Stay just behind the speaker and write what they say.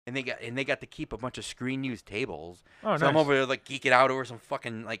and they got to keep a bunch of screen used tables. Oh, so nice. I'm over there like geeking out over some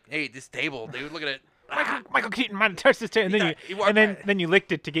fucking like, hey, this table, dude, look at it. Michael Keaton might have touched this table, and then you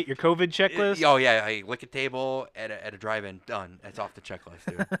licked it to get your COVID checklist. Oh yeah, I lick a table at a drive-in. Done. That's off the checklist,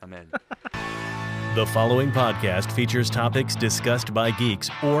 dude. I'm in. The following podcast features topics discussed by geeks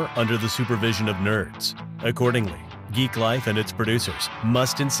or under the supervision of nerds. Accordingly, Geeklife and its producers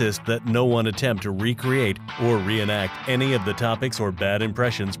must insist that no one attempt to recreate or reenact any of the topics or bad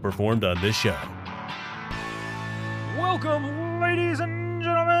impressions performed on this show. Welcome, ladies and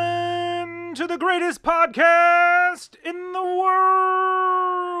gentlemen, to the greatest podcast in the world.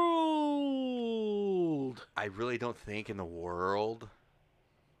 I really don't think in the world.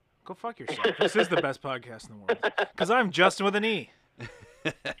 Go fuck yourself. This is the best podcast in the world. Because I'm Justin with an E.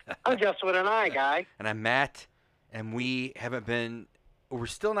 I'm Justin with an I, guy. And I'm Matt, and we're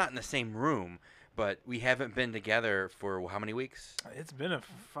still not in the same room, but we haven't been together for how many weeks? It's been a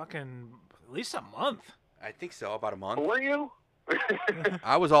fucking, at least a month. I think so, about a month. Were you?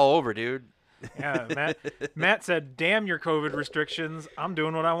 I was all over, dude. Yeah, Matt said, damn your COVID restrictions. I'm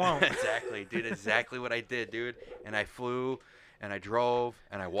doing what I want. Exactly, dude. Exactly what I did, dude. And I flew, and I drove,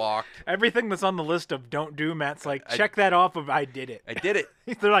 and I walked. Everything that's on the list of don't do, Matt's like, check that off of I did it. I did it.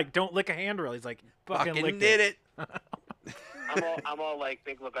 They're like, don't lick a handrail. He's like, fucking licked did it. I'm all like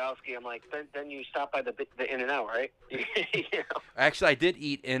Big Lebowski. I'm like, then you stop by the In-N-Out, right? You know? Actually, I did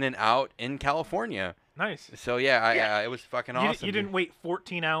eat In-N-Out in California. Nice. So, yeah, it was fucking awesome. You didn't wait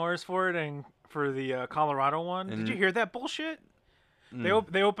 14 hours for it and for the Colorado one? Did you hear that bullshit? They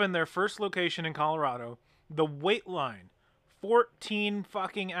opened their first location in Colorado. The wait line, 14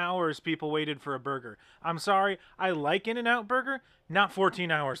 fucking hours people waited for a burger. I'm sorry, I like In-N-Out Burger, not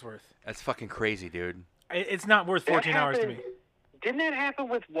 14 hours worth. That's fucking crazy, dude. It's not worth 14 hours to me. Didn't that happen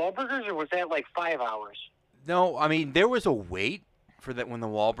with Wahlburgers, or was that like 5 hours? No, I mean, there was a wait for that when the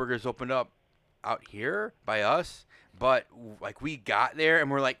Wahlburgers opened up out here by us, but like we got there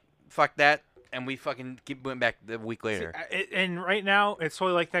and we're like, fuck that, and we fucking went back the week later. And right now, it's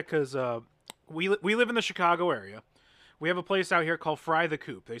totally like that because we live in the Chicago area. We have a place out here called Fry the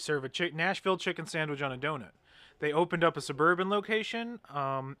Coop. They serve a Nashville chicken sandwich on a donut. They opened up a suburban location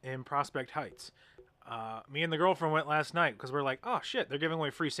in Prospect Heights. Me and the girlfriend went last night because we're like, oh, shit, they're giving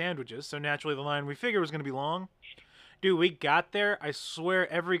away free sandwiches. So naturally the line we figured was going to be long. Dude, we got there. I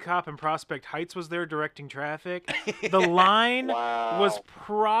swear every cop in Prospect Heights was there directing traffic. The line was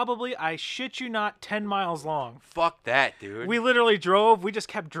probably, I shit you not, 10 miles long. Fuck that, dude. We literally drove. We just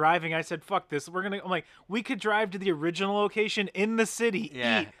kept driving. I said, fuck this. I'm like, we could drive to the original location in the city,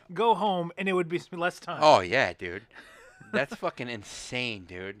 eat, go home, and it would be less time. Oh, yeah, dude. That's fucking insane,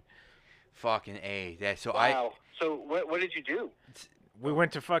 dude. Fucking A. So wow. So what did you do? We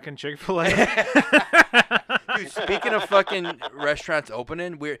went to fucking Chick-fil-A. Dude, speaking of fucking restaurants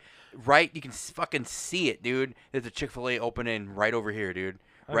opening, you can fucking see it, dude. There's a Chick-fil-A opening right over here, dude.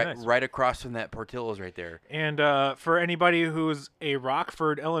 Oh, right, nice. Right across from that Portillo's right there. And for anybody who's a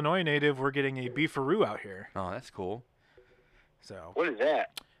Rockford, Illinois native, we're getting a beefaroo out here. Oh, that's cool. So what is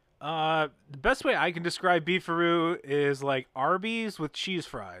that? The best way I can describe beefaroo is like Arby's with cheese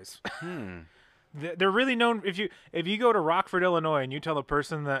fries. They're really known. If you go to Rockford, Illinois, and you tell a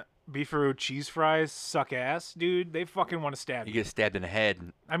person that beefaroo cheese fries suck ass, dude, they fucking want to stab you. You get stabbed in the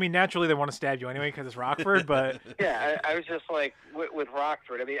head. I mean, naturally they want to stab you anyway because it's Rockford, but yeah, I was just like with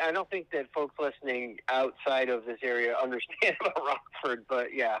Rockford. I mean, I don't think that folks listening outside of this area understand about Rockford, but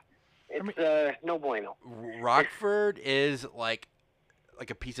yeah, it's no bueno. Rockford is like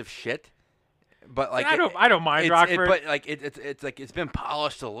a piece of shit. But like I don't mind Rockford. But like it's like it's been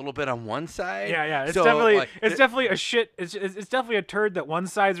polished a little bit on one side. Yeah. It's so, definitely like, it's definitely a shit. It's definitely a turd that one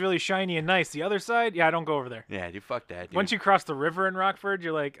side's really shiny and nice. The other side, I don't go over there. Yeah, dude, fuck that. Dude. Once you cross the river in Rockford,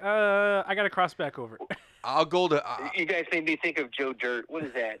 you're like, I gotta cross back over. I'll go to. You guys made me think of Joe Dirt. What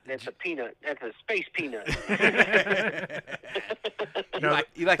is that? That's a peanut. That's a space peanut.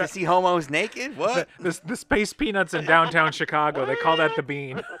 You like to see homos naked? What? The space peanuts in downtown Chicago. They call that the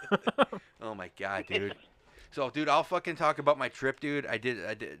bean. Oh my god, dude. So, dude, I'll fucking talk about my trip, dude. I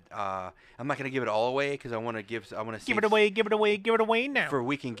did. I'm not gonna give it all away because I want to give it away now. For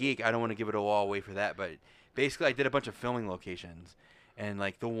Week in Geek, I don't want to give it all away for that. But basically, I did a bunch of filming locations, and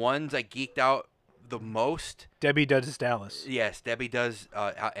like the ones I geeked out the most. Debbie does Dallas. Yes, Debbie does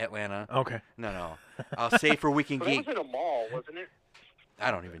Atlanta. Okay. No. I'll say for Week in Geek. That was in a mall, wasn't it?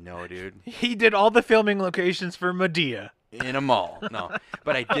 I don't even know, dude. He did all the filming locations for Medea. in a mall. No,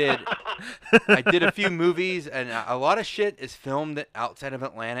 but I did a few movies, and a lot of shit is filmed outside of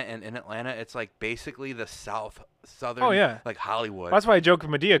Atlanta, and in Atlanta, it's like basically the southern, Oh, yeah. like Hollywood. That's why I joke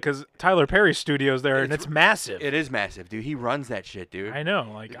with Medea, because Tyler Perry's studio's there, and it's massive. It is massive, dude. He runs that shit, dude. I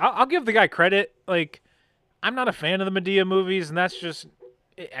know. Like, I'll give the guy credit. Like, I'm not a fan of the Medea movies, and that's just.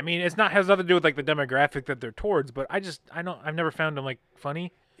 I mean, has nothing to do with like the demographic that they're towards, but I've never found them like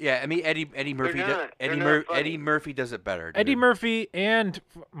funny. Yeah, I mean Eddie Murphy. Eddie Murphy does it better. Dude. Eddie Murphy and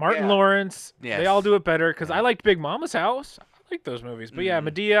Martin Lawrence, they all do it better. Because I liked Big Mama's House. I like those movies, but yeah,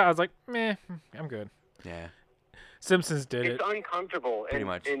 Medea, I was like, meh, I'm good. Yeah. Simpsons did it. It's uncomfortable. Pretty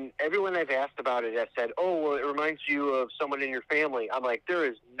much. And everyone I've asked about it has said, oh, well, it reminds you of someone in your family. I'm like, there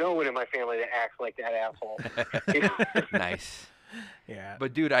is no one in my family that acts like that asshole. You know? Nice. Yeah.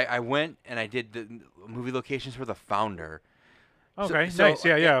 But, dude, I went and I did the movie locations for The Founder. Okay, So- nice.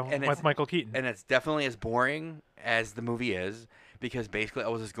 Yeah. and With it's- Michael Keaton. And it's definitely as boring as the movie is because basically I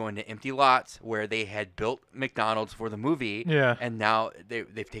was just going to empty lots where they had built McDonald's for the movie. Yeah. And now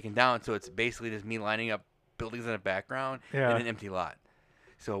they've taken down. So it's basically just me lining up buildings in the background in an empty lot.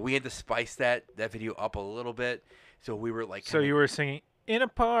 So we had to spice that video up a little bit. So we were like... So you were singing, in a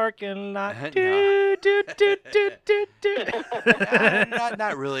parking lot. No. Do, do, do, do, do, do.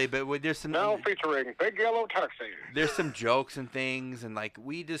 not really, but there's some... Now featuring Big Yellow Taxi. There's some jokes and things, and like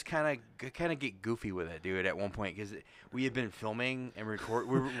we just kind of get goofy with it, dude. At one point, because we had been filming and we were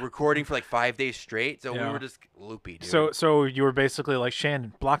recording for like 5 days straight, so we were just loopy, dude. So you were basically like,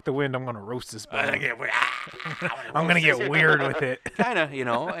 Shannon, block the wind. I'm gonna roast this bug. I'm gonna get weird with it. Kind of,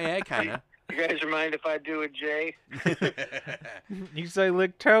 yeah, kind of. You guys mind if I do a J? You say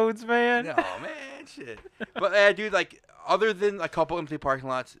lick toads, man? No, man, shit. But dude, like other than a couple empty parking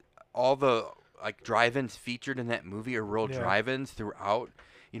lots, all the like drive-ins featured in that movie are real drive-ins throughout,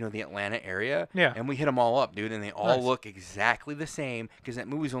 the Atlanta area. Yeah. And we hit them all up, dude, and they all Nice. look exactly the same because that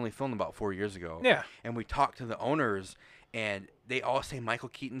movie's only filmed about 4 years ago. Yeah. And we talked to the owners, and they all say Michael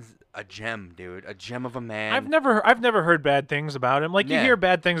Keaton's a gem, dude, a gem of a man. I've never heard bad things about him. Like you Yeah. hear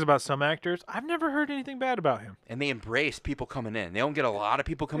bad things about some actors. I've never heard anything bad about him. And they embrace people coming in. They don't get a lot of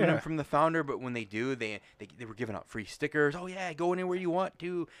people coming Yeah. in from the Founder, but when they do, they were giving out free stickers. Oh yeah, go anywhere you want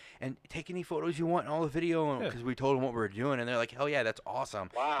to, and take any photos you want and all the video. Because we told them what we were doing, and they're like, hell yeah, that's awesome.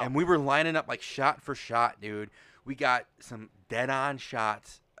 Wow. And we were lining up like shot for shot, dude. We got some dead-on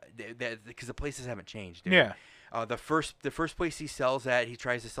shots because the places haven't changed, dude. Yeah. The first place he sells at, he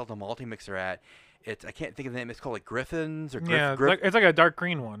tries to sell the multi-mixer at. I can't think of the name. It's called like Griffin's or Yeah, it's like a dark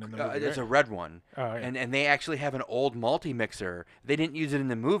green one in the movie. it's right? a red one. Oh, yeah. And they actually have an old multi-mixer. They didn't use it in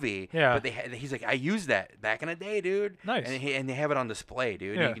the movie. Yeah. But he's like, I used that back in the day, dude. Nice. And they have it on display,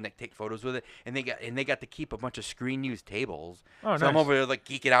 dude. Yeah. You can like take photos with it. And they got to keep a bunch of screen used tables. Oh, so I'm nice. over there like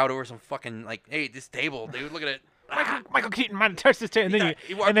geeking out over some fucking like, hey, this table, dude, look at it. Michael Keaton might have touched this table, and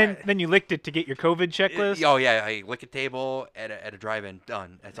He walked then you licked it to get your COVID checklist. Oh yeah, I lick a table at a drive-in.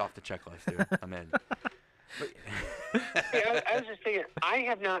 Done. That's off the checklist, dude. I'm in. I was just thinking, I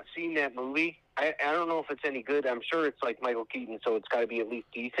have not seen that movie. I don't know if it's any good. I'm sure it's like Michael Keaton, so it's got to be at least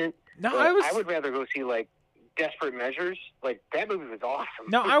decent. No, But I would rather go see like Desperate Measures. Like that movie was awesome.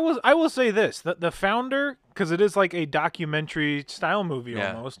 No, I will say this: the Founder, because it is like a documentary style movie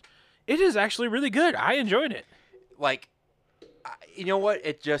almost. It is actually really good. I enjoyed it. Like, you know what?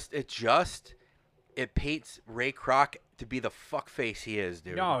 It paints Ray Kroc to be the fuckface he is,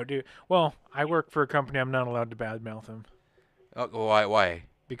 dude. No, dude. Well, I work for a company. I'm not allowed to badmouth him Oh, why?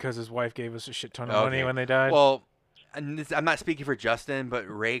 because his wife gave us a shit ton of money when they died. Well, I'm not speaking for Justin, but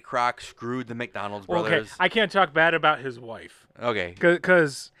Ray Kroc screwed the McDonald's brothers. Okay, I can't talk bad about his wife Okay.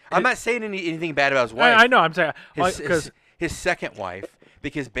 because I'm not saying anything bad about his wife. I know. I'm saying His second wife,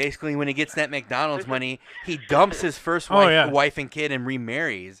 because basically when he gets that McDonald's money, he dumps his first wife and kid and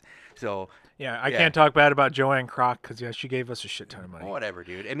remarries. So I can't talk bad about Joanne Kroc because she gave us a shit ton of money. whatever,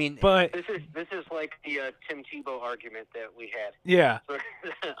 dude. I mean, But This is like the Tim Tebow argument that we had. yeah, So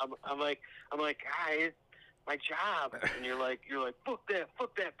I'm like, guys, my job, and you're like, fuck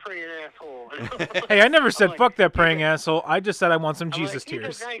that praying asshole. hey, I never said like, fuck that praying asshole. I just said I want some I'm Jesus like,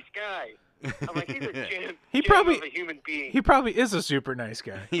 tears. He's a nice guy. I'm like, he's a gem, He gem probably- of a human being. He probably is a super nice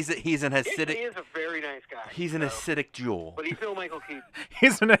guy. he's an He acidic. is a very nice guy. He's an so. acidic jewel. But he's no Michael Keaton.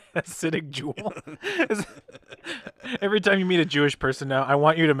 He's an acidic jewel. Every time you meet a Jewish person now, I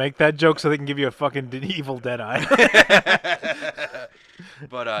want you to make that joke so they can give you a fucking evil dead eye.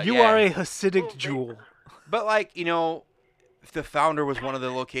 But You yeah. are a Hasidic jewel. But like the Founder was one of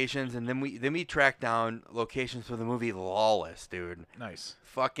the locations, and then we tracked down locations for the movie Lawless, dude. Nice.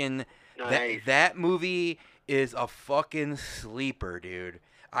 Fucking Nice. that movie is a fucking sleeper, dude.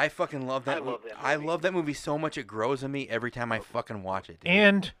 I fucking love that. I love that I movie. love that movie so much it grows on me every time I fucking watch it. Dude.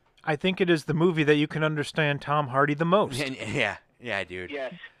 And I think it is the movie that you can understand Tom Hardy the most. Yeah, dude.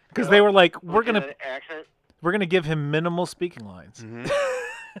 Yes. Because they were like, we're Looking gonna at that accent. give him minimal speaking lines. Mm-hmm.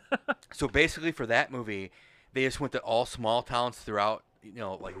 So basically, for that movie, they just went to all small towns throughout,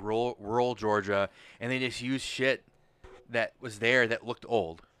 like rural Georgia, and they just used shit that was there that looked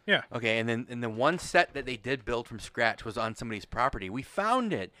old. Yeah. Okay, and then the one set that they did build from scratch was on somebody's property. We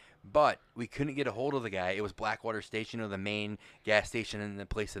found it, but we couldn't get a hold of the guy. It was Blackwater Station, the main gas station in the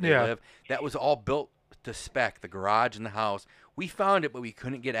place that they Yeah. live. That was all built to spec, the garage and the house. We found it, but we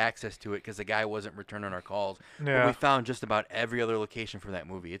couldn't get access to it because the guy wasn't returning our calls. Yeah. But we found just about every other location for that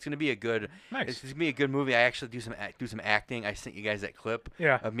movie. It's gonna be a good. Nice. It's gonna be a good movie. I actually do some acting. I sent you guys that clip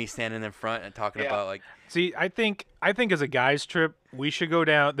Yeah. of me standing in front and talking Yeah. about like. See, I think as a guys trip, we should go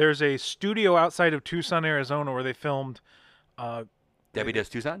down. There's a studio outside of Tucson, Arizona, where they filmed. Debbie Does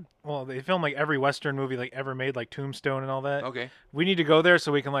Tucson? Well, they film like every Western movie like ever made, like Tombstone and all that. Okay. We need to go there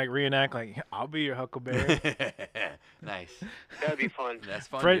so we can like reenact like I'll be your Huckleberry, Nice. That'd be fun. That's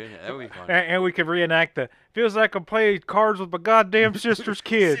fun, Fred- dude. That would be fun. and we could reenact the feels like I play cards with my goddamn sister's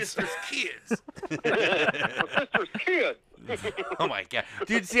kids. Sister's kids. My sister's kid. Oh my god,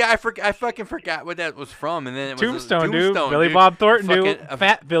 dude! See, I fucking forgot what that was from, and then it was Tombstone, dude. Tombstone, Billy dude. Bob Thornton, dude. Fucking,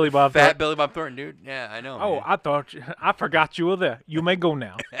 Fat Billy Bob Fat Thornton. Billy Bob Thornton, dude. Yeah, I know. Oh, man. I forgot you were there. You may go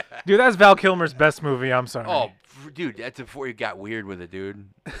now, dude. That's Val Kilmer's best movie. I'm sorry. Oh, dude, that's before you got weird with it, dude.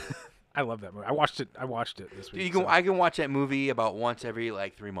 I love that movie. I watched it this Dude, week. I can watch that movie about once every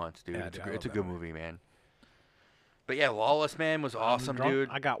like 3 months, dude. Yeah, It's dude, a, I it's a love good that movie, man. But yeah, Lawless Man was awesome, dude.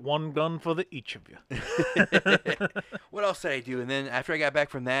 I got one gun for each of you. What else did I do? And then after I got back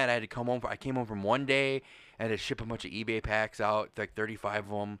from that, I had to come home. I came home from one day. I had to ship a bunch of eBay packs out, like 35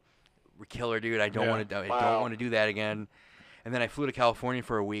 of them. We're killer, dude. I don't Yeah. want to. I Wow. don't want to do that again. And then I flew to California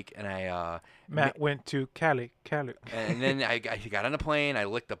for a week, and Matt went to Cali. and then I got on a plane. I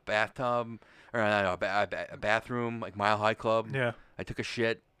licked a bathtub or a bathroom, like Mile High Club. Yeah. I took a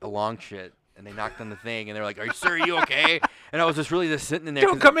shit, a long shit. And they knocked on the thing, and they're like, "Are you okay?" And I was just sitting in there.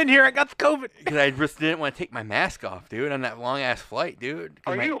 Don't come in here. I got the COVID. Because I just didn't want to take my mask off, dude, on that long ass flight, dude.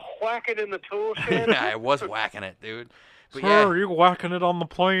 'Cause Are my- you whacking in the tool shed? I was whacking it, dude. But Sir, yeah, are you whacking it on the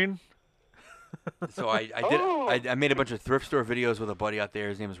plane? so I made a bunch of thrift store videos with a buddy out there.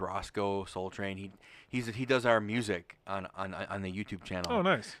 His name is Roscoe Soul Train. He does our music on the YouTube channel. Oh,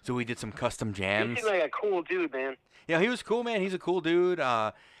 nice. So we did some custom You jams. seem like a cool dude, man. Yeah, he was cool, man. He's a cool dude.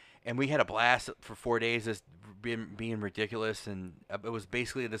 And we had a blast for 4 days, just being ridiculous. And it was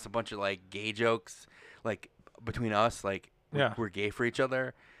basically just a bunch of like gay jokes, like between us, like Yeah. we're gay for each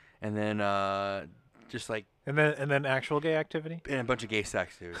other, and then just like And then actual gay activity. and a bunch of gay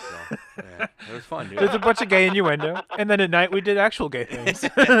sex, dude. So yeah, it was fun, dude. There's a bunch of gay innuendo, and then at night we did actual gay things.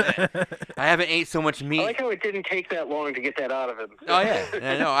 I haven't ate so much I meat. like how it didn't take that long to get that out of him. Oh yeah,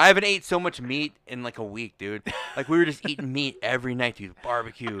 I know. I haven't ate so much meat in like a week, dude. Like we were just eating meat every night, dude.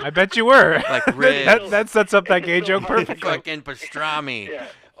 Barbecue, I bet you were. like ribs, that sets up that gay It's joke so hard. perfectly. fucking pastrami. Yeah.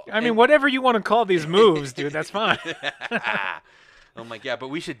 I mean, whatever you want to call these moves, dude, that's fine. Oh my god, but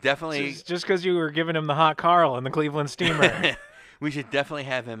we should definitely Just because you were giving him the hot Carl in the Cleveland Steamer. we should definitely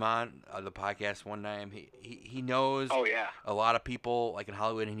have him on the podcast one time. He knows Oh yeah. a lot of people like in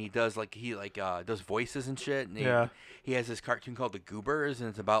Hollywood, and he does does voices and shit. And Yeah. he has this cartoon called The Goobers, and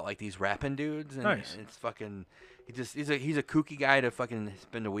it's about like these rapping dudes. And Nice. it's fucking. He's a kooky guy to fucking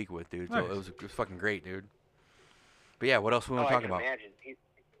spend a week with, dude. So Nice. it was fucking great, dude. But yeah, what else we want to I talk can about? imagine. He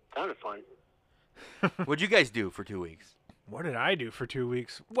sounded fun. What'd you guys do for 2 weeks? What did I do for 2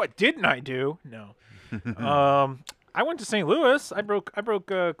 weeks? What didn't I do? No. I went to St. Louis. I broke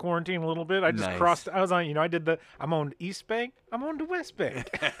quarantine a little bit. I just Nice. crossed. I was on. I'm on East Bank. I'm on the West Bank.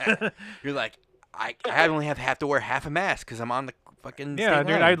 You're like, I only have to wear half a mask because I'm on the fucking Yeah, state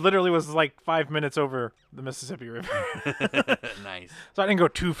dude. line. I literally was like 5 minutes over the Mississippi River, Nice. so I didn't go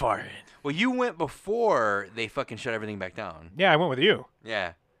too far in. Well, you went before they fucking shut everything back down. Yeah, I went with you.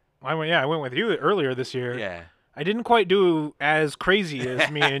 Yeah. I went with you earlier this year. Yeah. I didn't quite do as crazy as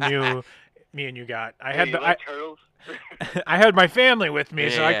me and you got. I had Hey, you the, like turtles? I had my family with me,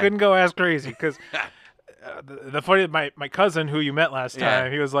 so I Yeah. couldn't go as crazy because the funny my cousin who you met last Yeah.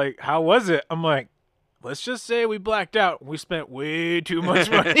 time, he was like, "How was it?" I'm like, "Let's just say we blacked out. We spent way too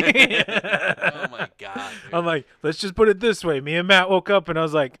much money." Oh my god. Dude. I'm like, let's just put it this way. Me and Matt woke up and I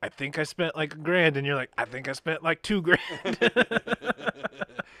was like, I think I spent like $1,000, and you're like, I think I spent like $2,000.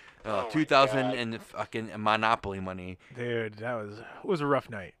 Oh my 2000 God. and fucking Monopoly money. Dude, it was a rough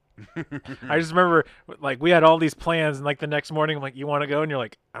night. I just remember like we had all these plans, and like the next morning, I'm like, you want to go? And you're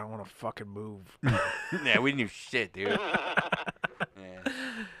like, I don't want to fucking move. Yeah, we didn't do shit, dude. Yeah.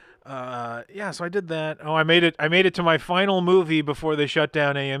 Yeah, so I did that. Oh, I made it to my final movie before they shut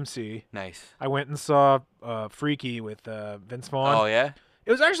down AMC. Nice. I went and saw Freaky with Vince Vaughn. Oh yeah.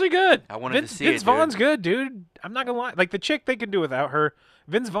 It was actually good. I wanted to see it, Vince Vaughn's good, dude. I'm not gonna lie. Like the chick, they could do without her.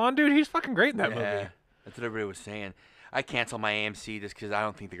 Vince Vaughn, dude, he's fucking great in that movie. That's what everybody was saying. I canceled my AMC just because I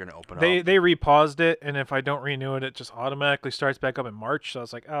don't think they're gonna open up. They repaused it, and if I don't renew it, it just automatically starts back up in March. So I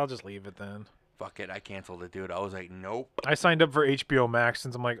was like, I'll just leave it then. Fuck it, I canceled it, dude. I was like, nope. I signed up for HBO Max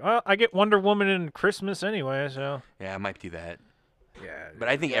since I'm like, oh, I get Wonder Woman in Christmas anyway, so. Yeah, I might do that. Yeah. But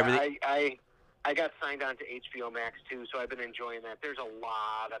I think everything. I got signed on to HBO Max too, so I've been enjoying that. There's a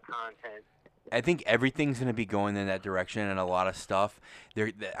lot of content. I think everything's gonna be going in that direction, and a lot of stuff.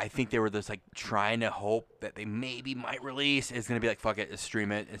 I think they were just like trying to hope that they maybe might release. It's gonna be like, fuck it, let's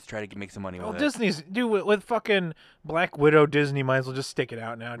stream it. Let's try to make some money with it. Disney's dude with fucking Black Widow. Disney might as well just stick it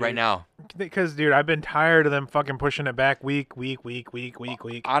out now, dude. Right now. Because dude, I've been tired of them fucking pushing it back week.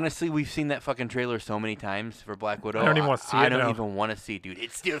 Honestly, we've seen that fucking trailer so many times for Black Widow. I don't even want to see it. I don't even want to see it, dude.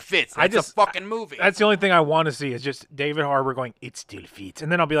 It still fits. It's a fucking movie. That's the only thing I want to see is just David Harbour going, it still fits,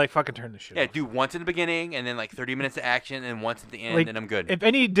 and then I'll be like, fucking turn this shit off. Dude, once in the beginning, and then like 30 minutes of action, and once at the end, Like, and I'm good. If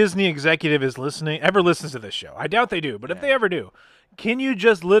any Disney executive is ever listens to this show, I doubt they do, but if they ever do, can you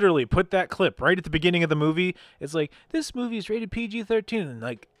just literally put that clip right at the beginning of the movie? It's like, this movie is rated PG-13, and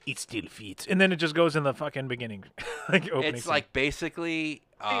like, it still fits, and then it just goes in the fucking beginning, like opening. It's scene. like basically.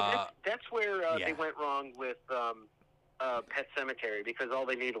 That's where they went wrong with Pet Cemetery, because all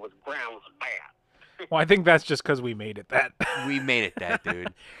they needed was grounds bad. Well, I think that's just because we made it that. We made it that,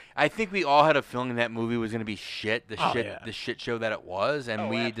 dude. I think we all had a feeling that movie was gonna be shit. The shit show that it was, and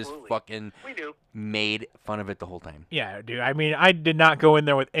we absolutely. just fucking made fun of it the whole time. Yeah, dude. I mean, I did not go in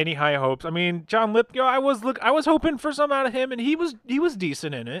there with any high hopes. I mean, John Lithgow, I was hoping for some out of him, and he was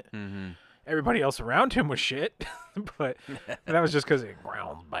decent in it. Mm-hmm. Everybody else around him was shit, but that was just because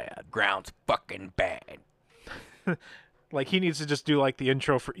ground's bad. Ground's fucking bad. Like, he needs to just do, like, the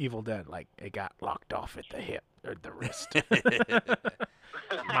intro for Evil Dead. Like, it got locked off at the hip, or the wrist.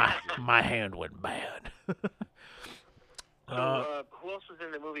 my hand went bad. Who else was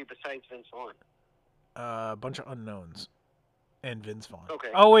in the movie besides Vince Vaughn? A bunch of unknowns. And Vince Vaughn. Okay.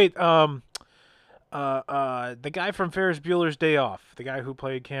 Oh, wait, the guy from Ferris Bueller's Day Off. The guy who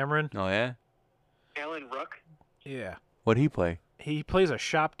played Cameron. Oh, yeah? Alan Ruck? Yeah. What'd he play? He plays a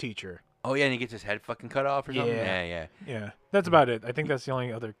shop teacher. Oh, yeah, and he gets his head fucking cut off or something? Yeah. Yeah, that's about it. I think that's the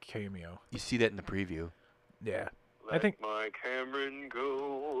only other cameo. You see that in the preview. Yeah. Let my Cameron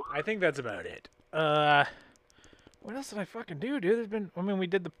go. I think that's about it. What else did I fucking do, dude? We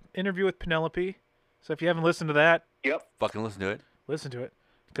did the interview with Penelope. So if you haven't listened to that, Fucking listen to it. listen to it.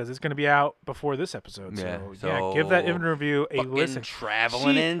 Because it's going to be out before this episode. So give that interview a listen.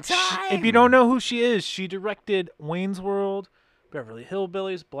 Traveling in time. If you don't know who she is, she directed Wayne's World, Beverly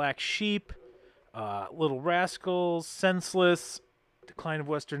Hillbillies, Black Sheep, Little Rascals, Senseless, Decline of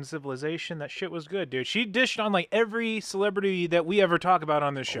Western Civilization. That shit was good, dude. She dished on like every celebrity that we ever talk about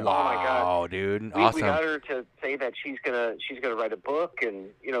on this show. Wow, oh my God, dude, we awesome. got her to say that she's gonna write a book, and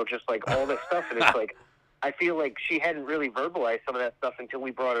just like all this stuff, and it's like, I feel like she hadn't really verbalized some of that stuff until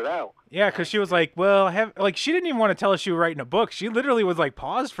we brought it out. Yeah, because she was like, well, she didn't even want to tell us she was writing a book. She literally was like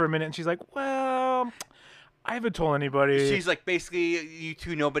paused for a minute, and she's like, well, I haven't told anybody. She's like, basically, you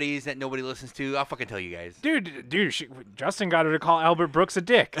two nobodies that nobody listens to. I'll fucking tell you guys. Dude, Justin got her to call Albert Brooks a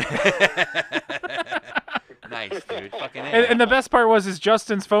dick. Nice, dude. Fucking and the best part was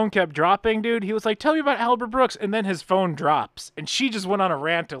Justin's phone kept dropping, dude. He was like, tell me about Albert Brooks, and then his phone drops. And she just went on a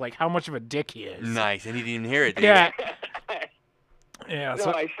rant to like how much of a dick he is. Nice, and he didn't even hear it, did Yeah. Yeah,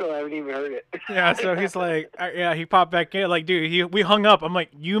 No, I still haven't even heard it. Yeah, so he's like, he popped back in, like, dude, we hung up. I'm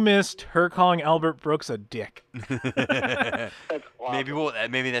like, you missed her calling Albert Brooks a dick. That's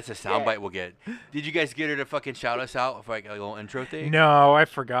awesome. Maybe that's a soundbite we'll get. Did you guys get her to fucking shout us out for like a little intro thing? No, I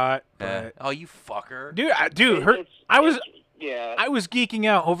forgot. But... Oh, you fucker. Dude, I was geeking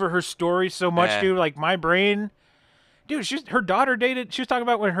out over her story so much, dude. Like, my brain... Dude, she was talking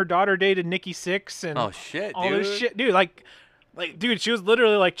about when her daughter dated Nikki Sixx and oh, shit, all this shit. Dude, like, dude, she was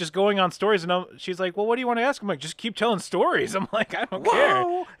literally, like, just going on stories, and she's like, well, what do you want to ask? I'm like, just keep telling stories. I'm like, I don't care.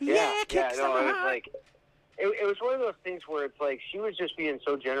 It was one of those things where it's like she was just being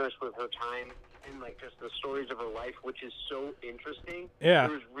so generous with her time and, like, just the stories of her life, which is so interesting. Yeah.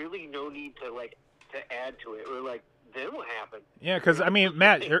 There was really no need to add to it. We're like, then what happened? Yeah, because, I mean,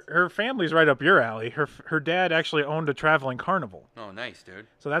 Matt, her family's right up your alley. Her dad actually owned a traveling carnival. Oh, nice, dude.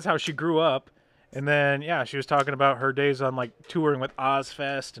 So that's how she grew up. And then, yeah, she was talking about her days on, like, touring with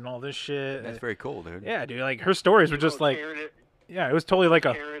Ozfest and all this shit. That's very cool, dude. Yeah, dude, like, her stories were just like, yeah, it was totally like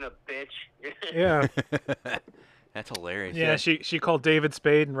Karen a bitch. Yeah. That's hilarious. Yeah, she called David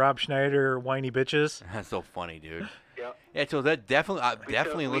Spade and Rob Schneider whiny bitches. That's so funny, dude. Yep. Yeah, so that definitely,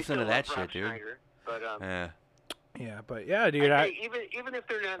 definitely We listen to still that love Rob shit, dude. Schneider, but Yeah. Yeah, but yeah, dude. hey, even if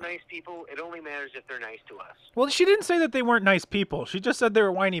they're not nice people, it only matters if they're nice to us. Well, she didn't say that they weren't nice people. She just said they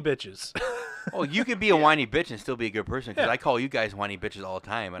were whiny bitches. Oh, you could be a whiny bitch and still be a good person, because Yeah. I call you guys whiny bitches all the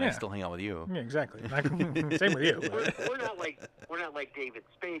time, and I Yeah. still hang out with you. Yeah, exactly. Same with you. but- We're not like David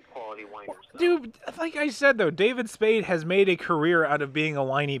Spade quality whiners. though. Dude, like I said though, David Spade has made a career out of being a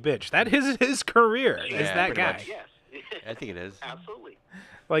whiny bitch. That is his career. Is Yeah, that pretty guy? much. Yes. I think it is. Absolutely.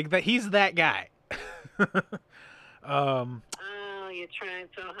 Like that, he's that guy. Oh, you're trying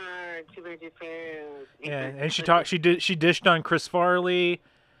so hard to make your fans. Yeah, and she dished on Chris Farley.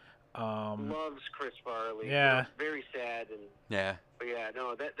 Loves Chris Farley. Yeah. It's very sad, and Yeah. but yeah,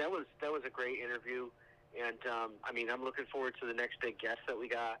 no, that was a great interview, and I mean, I'm looking forward to the next big guest that we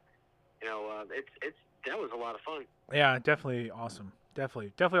got. You know, that was a lot of fun. Yeah, definitely awesome.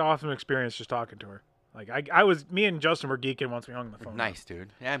 Definitely awesome experience just talking to her. Like me and Justin were geeking once we hung the phone. Nice,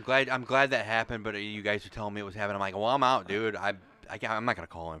 dude. Yeah, I'm glad that happened, but you guys were telling me it was happening. I'm like, well, I'm out, dude. I'm not gonna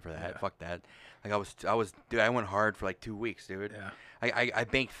call in for that. Yeah. Fuck that. Like I was, dude. I went hard for like 2 weeks, dude. Yeah. I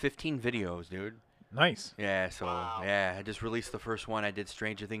banked 15 videos, dude. Nice. Yeah, so Wow. yeah, I just released the first one. I did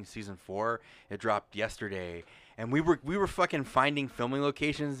Stranger Things season 4. It dropped yesterday, and we were fucking finding filming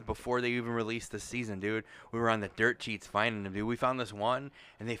locations before they even released the season, dude. We were on the dirt sheets finding them, dude. We found this one,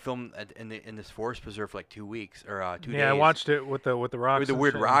 and they filmed in this forest preserve for like 2 weeks or 2 days. Yeah, I watched it with the rocks. With the and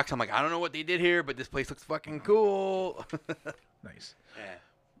weird shit. rocks. I'm like, I don't know what they did here, but this place looks fucking cool. Nice. Yeah.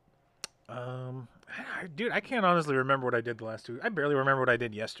 Dude, I can't honestly remember what I did the last 2. I barely remember what I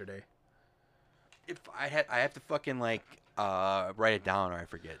did yesterday. If I have to fucking like write it down or I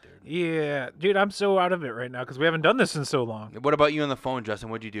forget, dude. Yeah, dude, I'm so out of it right now because we haven't done this in so long. What about you on the phone, Justin?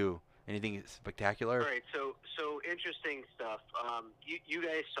 What'd you do? Anything spectacular? All right, so interesting stuff. You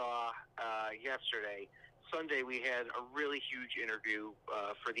guys saw yesterday, Sunday, we had a really huge interview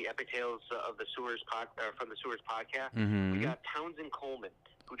for the Epic Tales of the Sewers from the Sewers podcast. Mm-hmm. We got Townsend Coleman,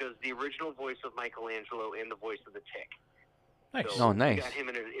 who does the original voice of Michelangelo and the voice of the Tick. Nice. So Oh, nice. We got him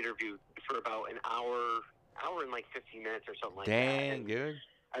in an interview for about an hour and like 15 minutes or something like that. Dang, And, dude.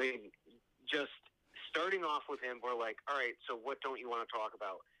 I mean, just starting off with him, we're like, all right, so what don't you want to talk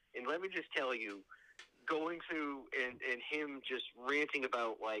about? And let me just tell you, going through and him just ranting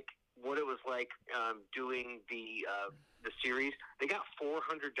about like what it was like doing the series. They got $400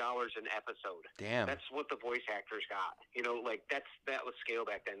 an episode. Damn. That's what the voice actors got. You know, like that was scale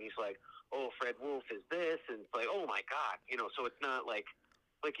back then. He's like, oh, Fred Wolf is this, and it's like, oh my God, you know. So it's not like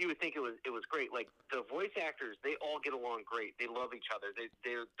you would think it was great. Like the voice actors, they all get along great. They love each other.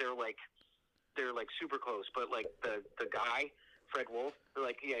 They're like super close. But like the guy, Fred Wolf, they're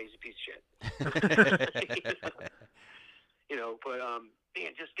like, yeah, he's a piece of shit. You know, but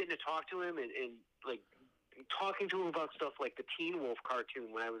man, just getting to talk to him and like talking to him about stuff like the Teen Wolf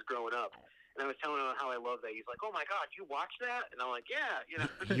cartoon when I was growing up. And I was telling him how I love that. He's like, "Oh my God, you watch that?" And I'm like, "Yeah, you know."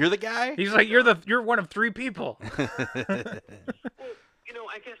 You're the guy? He's like, you're one of 3 people. Well, you know,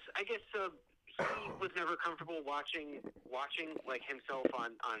 I guess he was never comfortable watching like himself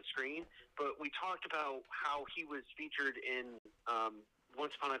on screen. But we talked about how he was featured in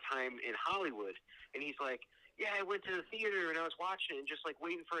Once Upon a Time in Hollywood, and he's like, yeah, I went to the theater and I was watching it and just like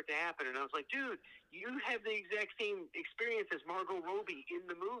waiting for it to happen. And I was like, dude, you have the exact same experience as Margot Robbie in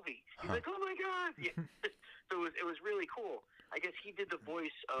the movie. He's like, oh my God. Yeah. So it was really cool. I guess he did the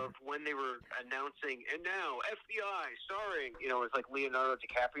voice of when they were announcing, and now FBI starring, you know, it's like Leonardo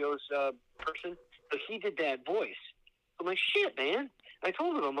DiCaprio's person. So he did that voice. I'm like, shit, man. And I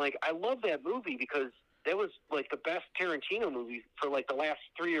told him, I'm like, I love that movie because that was like the best Tarantino movie for like the last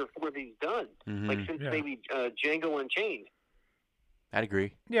 3 or 4 that he's done. Mhm. Like since maybe Django Unchained. I'd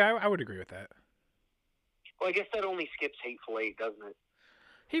agree. Yeah, I would agree with that. Well, I guess that only skips Hateful Eight, doesn't it?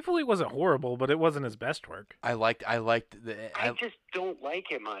 Hateful Eight wasn't horrible, but it wasn't his best work. I liked the I just don't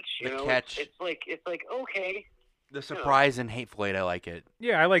like it much. You The know, catch. It's like okay. the surprise in Hateful Eight. I like it.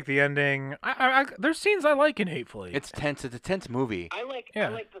 Yeah, I like the ending. There's scenes I like in Hateful Eight. It's tense. It's a tense movie. I like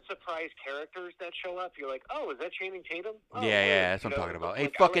the surprise characters that show up. You're like, oh, is that Channing Tatum? Oh, yeah, weird. that's what I'm talking about. Hey,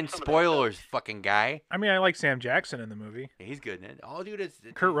 Like, I like fucking some of that spoilers, fucking guy. I mean, I like Sam Jackson in the movie. Yeah, he's good in it. All dude is.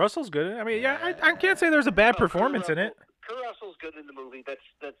 Kurt Russell's good in it. I mean, yeah, I can't say there's a bad stuff. performance in it. Kurt Russell's good in the movie.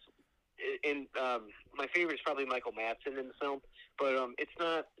 That's in my favorite is probably Michael Madsen in the film, but it's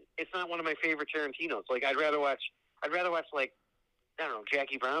not one of my favorite Tarantino's. Like I'd rather watch like I don't know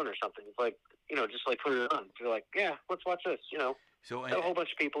Jackie Brown or something. It's like just like put it on. You're like yeah, let's watch this. So a whole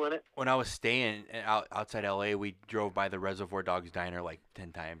bunch of people in it. when I was staying outside LA, we drove by the Reservoir Dogs diner like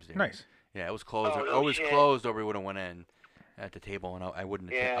 10 times. Dude. Nice. Yeah, it was closed. Oh, It no was shit. closed, or we would have went in at the table, and I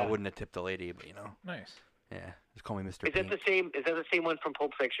wouldn't. I Yeah. wouldn't have tipped the lady, but Nice. yeah, just call me Mr. Is that Pink. the same? Is that the same one from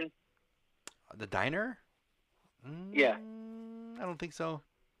Pulp Fiction? The diner? Yeah. I don't think so.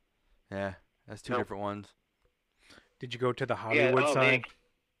 Yeah, that's two Nope. different ones. Did you go to the Hollywood oh, sign? man.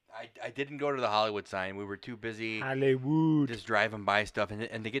 I didn't go to the Hollywood sign. We were too busy Hollywood. just driving by stuff,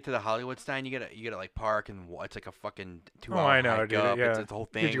 and to get to the Hollywood sign, you gotta like park, and it's like a fucking 2 hour I know, hike dude. up. Yeah. It's the whole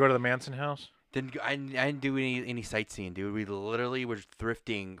thing. Did you go to the Manson house? I didn't do any sightseeing, dude. We literally were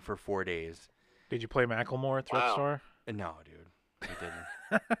thrifting for 4 days. Did you play Macklemore thrift Wow. store? No, dude, we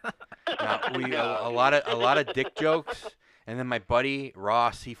didn't. A lot of dick jokes, and then my buddy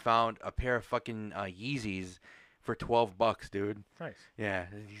Ross, he found a pair of fucking Yeezys for $12, dude. Nice. Yeah.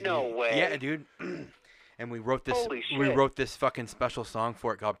 No way. Yeah, dude. And we wrote this. Holy We shit. wrote this fucking special song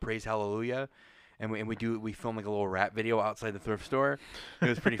for it called "Praise Hallelujah," and we filmed like a little rap video outside the thrift store. It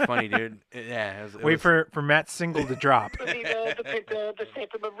was pretty funny, dude. Yeah. Wait for Matt's single to drop. the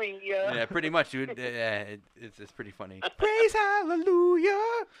Santa Maria. Yeah, pretty much, dude. Yeah, it's pretty funny. Praise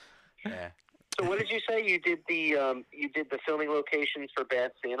Hallelujah. Yeah. So what did you say? You did the filming locations for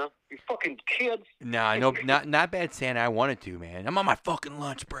Bad Santa? You fucking kids. Nah, no, not Bad Santa. I wanted to, man. I'm on my fucking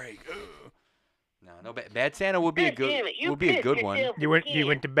lunch break. Ugh. No, Bad Santa would be a good one. You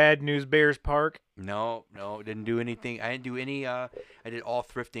went to Bad News Bears Park. No, didn't do anything. I didn't do any. I did all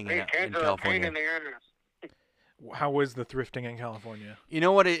thrifting Hey, in kids are a pain California. in the ass. How was the thrifting in California? You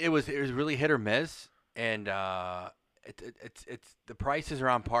know what? It was really hit or miss, and it's the prices are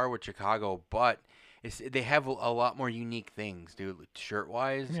on par with Chicago, but they have a lot more unique things, dude. Shirt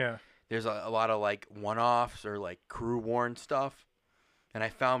wise, Yeah. there's a lot of like one-offs or like crew worn stuff, and I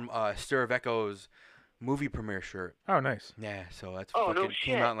found Stir of Echo's movie premiere shirt. Oh, nice. Yeah, so that's Oh, no fucking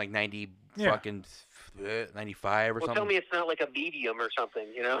came shit. out in like 90 Yeah. fucking 95 or Well, something. tell me it's not like a medium or something,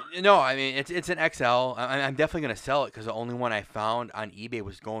 you know? No, I mean it's an XL. I'm definitely gonna sell it because the only one I found on eBay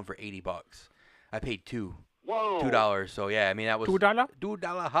was going for $80. I paid Whoa. $2. So yeah, I mean that was $2?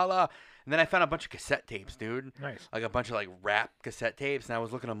 $2 holla. And then I found a bunch of cassette tapes, dude. Nice. Like a bunch of like rap cassette tapes, and I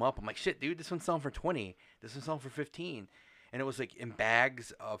was looking them up. I'm like, shit, dude, this one's selling for 20. This one's selling for 15, and it was like in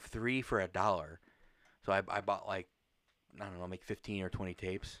bags of 3 for $1. So I bought like I don't know, like 15 or 20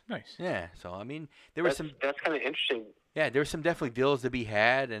 tapes. Nice. Yeah. So I mean, there was some. That's kind of interesting. Yeah, there's some definitely deals to be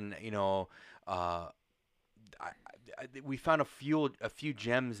had, and we found a few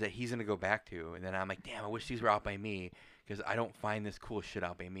gems that he's gonna go back to, and then I'm like, damn, I wish these were out by me because I don't find this cool shit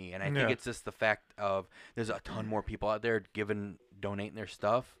out by me, and I Yeah. think it's just the fact of there's a ton more people out there donating their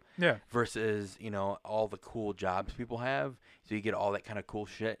stuff Yeah. versus all the cool jobs people have, so you get all that kind of cool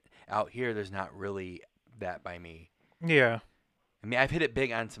shit out here. There's not really that by me. Yeah. I mean, I've hit it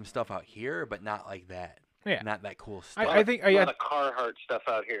big on some stuff out here, but not like that. Yeah. Not that cool stuff. I think a lot of Carhartt stuff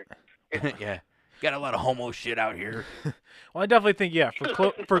out here. Yeah. Got a lot of homo shit out here. Well, I definitely think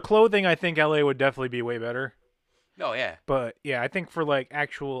for clothing, I think LA would definitely be way better. Oh, yeah. But yeah, I think for like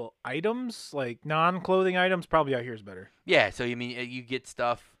actual items, like non-clothing items, probably out here is better. Yeah, so you mean you get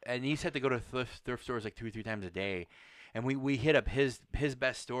stuff, and you just have to go to thrift stores like 2 or 3 times a day. And we hit up his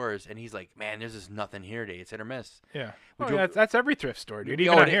best stores, and he's like, man, there's just nothing here today. It's hit or miss. Yeah. We Oh, drove- that's every thrift store, dude.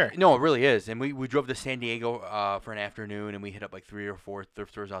 Even Oh, out here. No, it really is. And we drove to San Diego for an afternoon, and we hit up like 3 or 4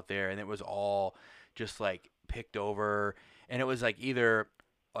 thrift stores out there, and it was all just like picked over. And it was like either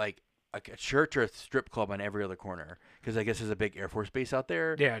like a church or a strip club on every other corner, because I guess there's a big Air Force base out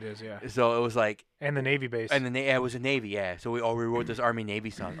there. Yeah, it is. Yeah. So it was like, And the Navy base. and it was a Navy, yeah. So we wrote this Army Navy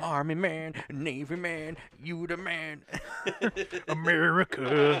song. Army man, Navy man, you the man.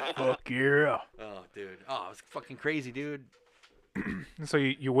 America, fuck yeah. Oh, dude. Oh, it was fucking crazy, dude. And so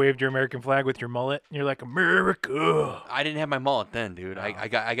you waved your American flag with your mullet. And you're like, America. I didn't have my mullet then, dude. Oh. I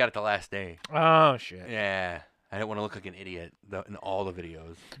got it the last day. Oh shit. Yeah. I didn't want to look like an idiot in all the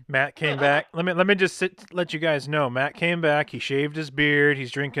videos. Matt came back. Let me just let you guys know. Matt came back. He shaved his beard.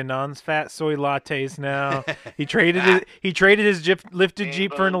 He's drinking non-fat soy lattes now. He traded his lifted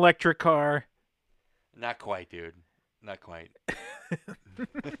Jeep for an electric car. Not quite, dude. Not quite.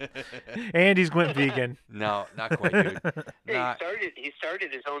 And he's went vegan. No, not quite, dude. Hey, Not, he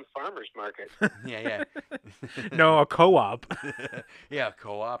started his own farmer's market. yeah. No, a co-op. Yeah,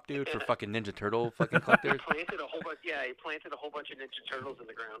 co-op, dude, for fucking Ninja Turtle fucking collectors. He planted a whole bunch of Ninja Turtles in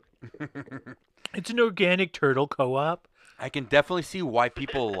the ground. It's an organic turtle co-op. I can definitely see why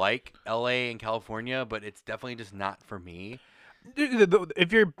people like LA and California, but it's definitely just not for me.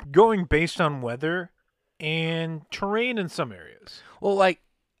 If you're going based on weather and terrain in some areas. Well, like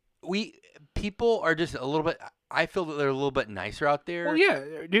people are just a little bit. I feel that they're a little bit nicer out there. Well, yeah,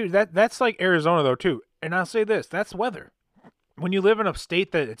 dude, that's like Arizona though too. And I'll say this: that's weather. when you live in a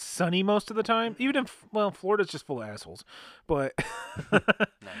state that it's sunny most of the time, even if, well, Florida's just full of assholes, but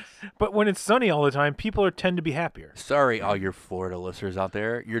Nice. but when it's sunny all the time, people tend to be happier. Sorry, all your Florida listeners out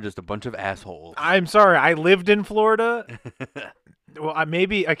there. You're just a bunch of assholes. I'm sorry. I lived in Florida. Well,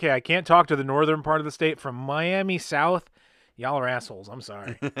 I can't talk to the northern part of the state. From Miami south, y'all are assholes. I'm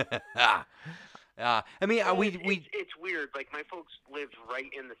sorry. I mean, it's weird. Like, my folks lived right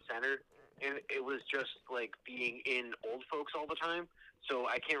in the center, and it was just like being in old folks all the time. So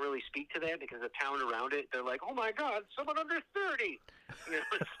I can't really speak to that because the town around it, they're like, "Oh my God, someone under 30." You know,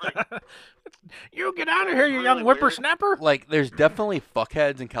 it's like, You get out of here, you really young weird. whippersnapper. like, there's definitely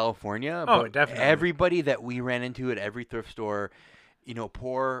fuckheads in California. Oh, but definitely. Everybody that we ran into at every thrift store, you know,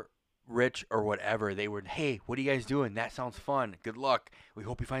 poor, rich, or whatever, they were, hey, what are you guys doing? That sounds fun. Good luck. We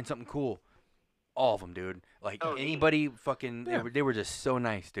hope you find something cool. All of them, dude. Like, Oh, anybody fucking, Yeah. they were just so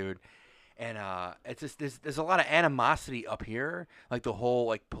nice, dude. And it's just there's a lot of animosity up here, like the whole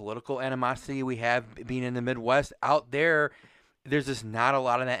like political animosity we have being in the Midwest. Out there, there's just not a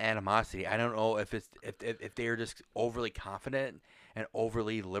lot of that animosity. I don't know if it's if they're just overly confident and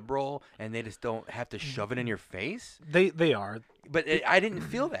overly liberal, and they just don't have to shove it in your face. They are. But I didn't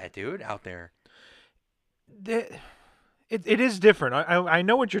feel that, dude, out there. It is different. I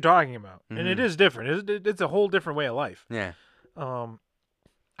know what you're talking about, and it Mhm. is different. It's a whole different way of life. Yeah.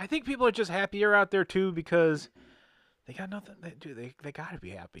 I think people are just happier out there too because they got nothing. They got to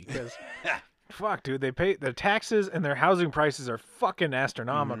be happy because fuck, dude, they pay their taxes and their housing prices are fucking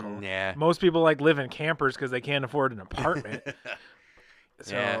astronomical. Yeah. Most people like live in campers because they can't afford an apartment.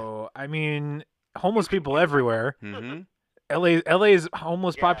 So Yeah. I mean, homeless people everywhere. Mm-hmm. LA's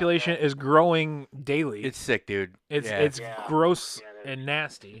homeless Yeah, population yeah. is growing daily. It's sick, dude. It's Yeah. gross Yeah, it is. and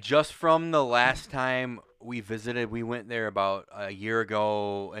nasty. Just from the last time we visited, we went there about a year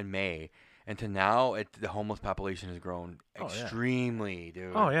ago in May, and to now, the homeless population has grown Oh, yeah. extremely,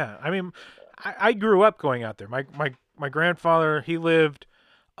 dude. Oh yeah, I mean, I grew up going out there. My grandfather, he lived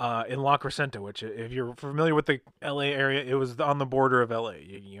in La Crescenta, which if you're familiar with the L.A. area, it was on the border of L.A.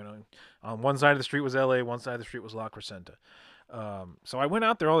 You know, on one side of the street was L.A., one side of the street was La Crescenta. So I went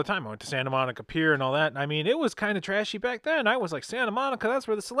out there all the time. I went to Santa Monica Pier and all that. And I mean, it was kind of trashy back then. I was like, Santa Monica, that's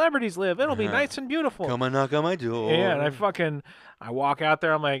where the celebrities live. It'll be nice and beautiful. Come and knock on my door. Yeah, and I walk out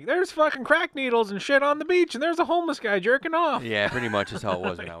there. I'm like, there's fucking crack needles and shit on the beach, and there's a homeless guy jerking off. Yeah, pretty much is how it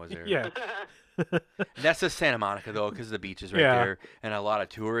was when I was there. Yeah. And that's just Santa Monica, though, because the beach is right Yeah. there, and a lot of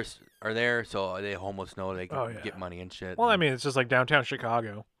tourists are there, so they homeless know they can Oh, yeah. get money and shit. Well, I mean, it's just like downtown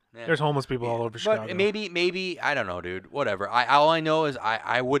Chicago. Yeah. There's homeless people all over Chicago. But maybe I don't know, dude. Whatever. All I know is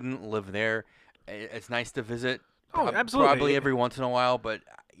I wouldn't live there. It's nice to visit. Oh, absolutely. Probably every once in a while, but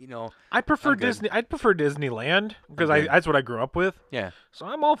you know, I prefer I'm good. Disney. I'd prefer Disneyland because I'm good. that's what I grew up with. yeah. So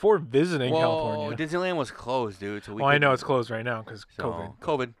I'm all for visiting Well, California. Disneyland was closed, dude. So we. Well, I know couldn't- it's closed right now because so, COVID.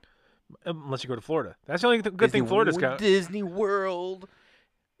 COVID. Unless you go to Florida, that's the only good thing Florida's got. Disney World.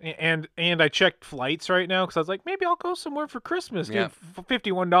 And I checked flights right now because I was like, maybe I'll go somewhere for Christmas. Yeah. Dude,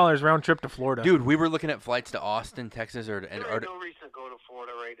 $51 round trip to Florida. Dude, we were looking at flights to Austin, Texas, There is no reason to go to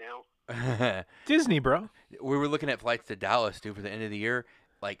Florida right now. Disney, bro. we were looking at flights to Dallas, dude, for the end of the year.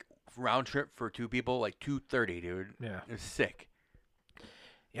 Like round trip for two people, like $230, dude. Yeah. It was sick.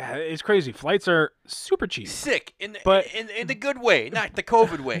 Yeah, it's crazy. Flights are super cheap, Sick in the But- in the good way, not the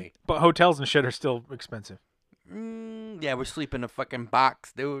COVID way. but hotels and shit are still expensive. Yeah, we're sleeping in a fucking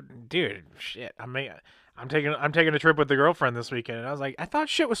box, dude. Dude, shit. I'm taking a trip with the girlfriend this weekend, and I was like, I thought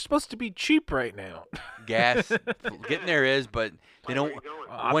shit was supposed to be cheap right now. Gas, getting there is, but they Where don't. are you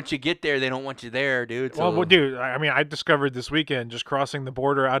going? Once you get there, they don't want you there, dude. So, Well, dude, I mean, I discovered this weekend just crossing the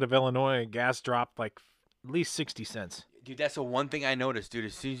border out of Illinois, gas dropped like at least 60 cents. dude, that's the one thing I noticed, dude.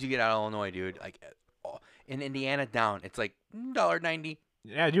 As soon as you get out of Illinois, dude, like in Indiana down, it's like $1.90.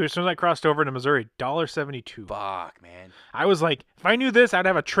 Yeah, dude, as soon as I crossed over to Missouri, $1.72. Fuck, man. I was like, if I knew this, I'd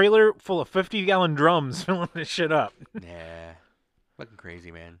have a trailer full of 50-gallon drums filling this shit up. Yeah, fucking crazy,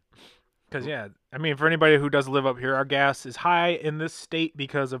 man. Because, yeah, I mean, for anybody who does live up here, our gas is high in this state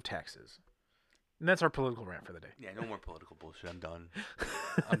because of taxes. And that's our political rant for the day. Yeah, no more political bullshit. I'm done.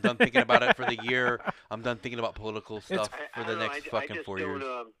 I'm done thinking about it for the year. I'm done thinking about political stuff for the next fucking 4 years.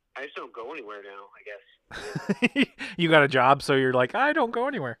 I just don't go anywhere now, I guess. You got a job, so you're like, I don't go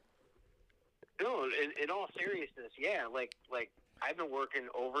anywhere. No, in all seriousness, yeah. Like I've been working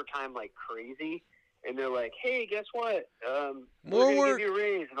overtime like crazy, and they're like, "Hey, guess what? More We're gonna work." give you a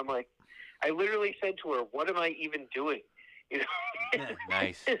raise." And I'm like, I literally said to her, "What am I even doing?" You know? Yeah,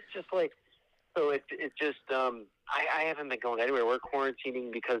 nice. It's just like, so it's just I haven't been going anywhere. We're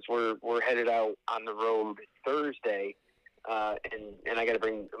quarantining because we're headed out on the road Thursday, and I got to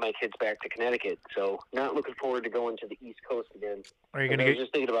bring my kids back to Connecticut. So not looking forward to going to the East Coast again. Are you I gonna was get?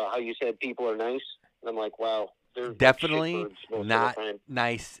 just thinking about how you said people are nice, and I'm like, wow, they're like Definitely shitbirds most not of the time.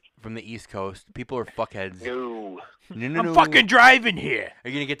 nice from the East Coast. People are fuckheads. No. No. I'm fucking driving here. Are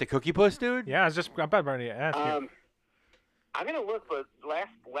you gonna get the cookie puss, dude? Yeah, I'm about ready to ask you. I'm gonna look, but last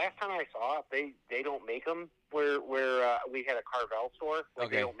time I saw it, they don't make them where we had a Carvel store. Like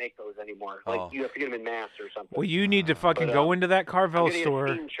Okay. they don't make those anymore. Like you have to get them in mass or something. Well, you need to fucking go into that Carvel I'm gonna store.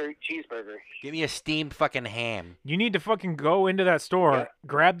 get a steamed cheeseburger. Give me a steamed fucking ham. You need to fucking go into that store, Yeah.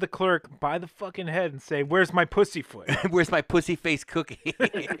 grab the clerk by the fucking head, and say, "Where's my pussy foot?" Where's my pussy face cookie?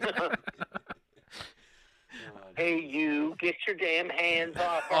 Hey, you, get your damn hands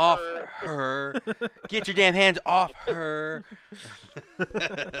off of Off her. her. Get your damn hands off her.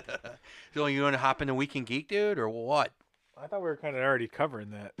 So you want to hop into Weekend Geek, dude, or what? I thought we were kind of already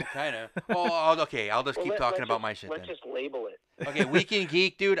covering that. Kind of. Oh, okay. I'll just keep talking about my shit Let's then. just label it. Okay, Weekend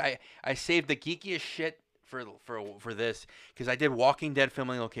Geek, dude. I saved the geekiest shit for this because I did Walking Dead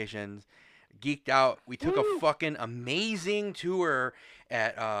filming locations. Geeked out. We took a fucking amazing tour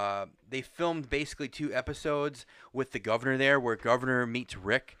at. They filmed basically 2 episodes with the governor there, where governor meets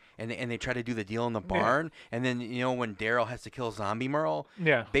Rick, and they try to do the deal in the barn, and then when Daryl has to kill Zombie Merle.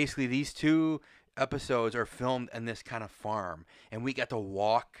 Yeah. Basically, these 2 episodes are filmed in this kind of farm, and we got to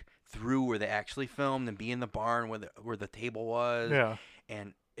walk through where they actually filmed and be in the barn where the table was. Yeah.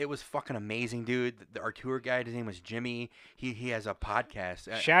 And it was fucking amazing, dude. Our tour guide, his name was Jimmy. He has a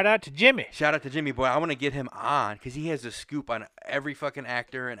podcast. Shout out to Jimmy. Shout out to Jimmy, boy. I want to get him on because he has a scoop on every fucking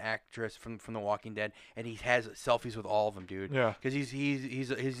actor and actress from The Walking Dead, and he has selfies with all of them, dude. Yeah. Because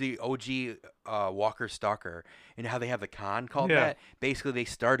he's the OG Walker stalker, and how they have the con called Yeah. that. Basically, they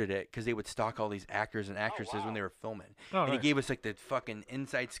started it because they would stalk all these actors and actresses when they were filming, Oh, and he nice. gave us like the fucking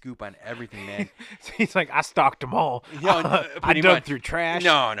inside scoop on everything, man. He's like, I stalked them all. Yeah, I pretty dug much. through trash.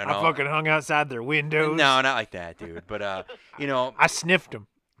 No. I fucking hung outside their windows. No, not like that, dude. But I sniffed them.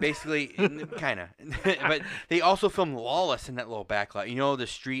 basically, kind of. But they also filmed Lawless in that little backlot. You know the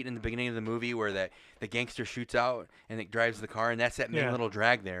street in the beginning of the movie where the gangster shoots out and it drives the car, and that's that main Yeah. little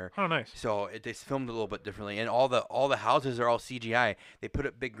drag there. Oh, nice. So they filmed a little bit differently, and all the houses are all CGI. They put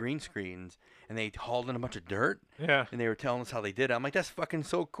up big green screens, and they hauled in a bunch of dirt. Yeah. And they were telling us how they did it. I'm like, that's fucking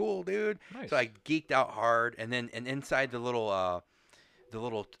so cool, dude. Nice. So I geeked out hard, and inside the little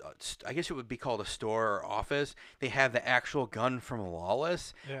I guess it would be called a store or office. They have the actual gun from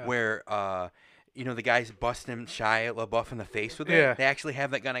Lawless, Yeah. where the guy's busting Shia LaBeouf in the face with it. Yeah. They actually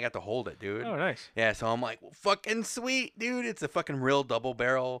have that gun. I got to hold it, dude. Oh, nice. Yeah, so I'm like, well, fucking sweet, dude. It's a fucking real double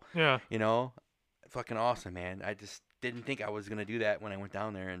barrel. Yeah. Fucking awesome, man. I just didn't think I was gonna do that when I went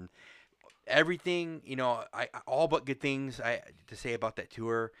down there, and everything, I all but good things to say about that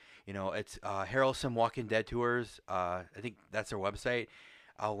tour. It's Harrelson Walking Dead Tours. I think that's their website.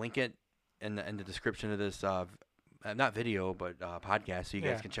 I'll link it in the description of this not video but podcast, so you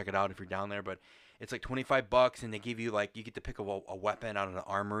guys Yeah. can check it out if you're down there. But it's like $25, and they give you you get to pick a weapon out of the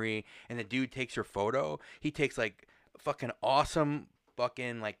armory, and the dude takes your photo. He takes fucking awesome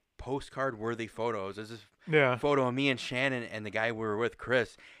fucking postcard worthy photos. There's this Yeah. photo of me and Shannon and the guy we were with,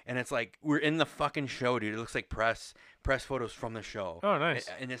 Chris, and it's like we're in the fucking show, dude. It looks like press photos from the show. Oh, nice.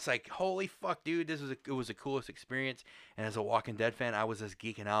 And it's like, holy fuck, dude, it was the coolest experience. And as a Walking Dead fan, I was just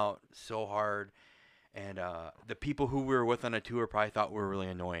geeking out so hard. And the people who we were with on a tour probably thought we were really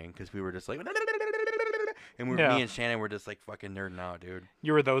annoying because we were just like, and Yeah. me and Shannon were just fucking nerding out, dude.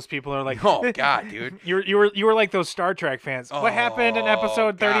 You were those people who are like, Oh god, dude. You were like those Star Trek fans. What happened in Oh,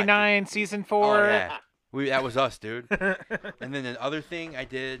 episode God, 39, season 4? Oh, yeah. That was us, dude. And then the other thing I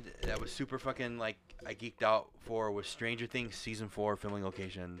did that was super fucking I geeked out for was Stranger Things season 4 filming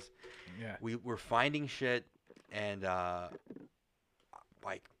locations. Yeah. We were finding shit, and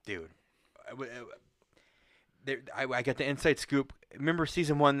dude, I got the inside scoop. Remember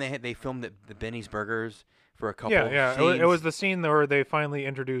season 1? They filmed the Benny's Burgers for a couple. Yeah. Scenes. It was the scene where they finally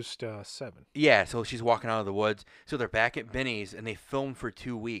introduced Seven. Yeah, so she's walking out of the woods. So they're back at Benny's, and they filmed for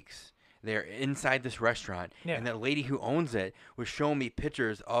 2 weeks. They're inside this restaurant, Yeah. and the lady who owns it was showing me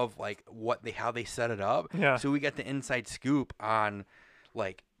pictures of how they set it up. Yeah. So we got the inside scoop on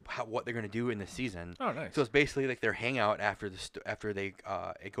what they're gonna do in the season. Oh, nice. So it's basically their hangout after they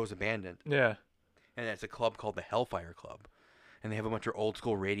it goes abandoned, Yeah. and it's a club called the Hellfire Club. And they have a bunch of old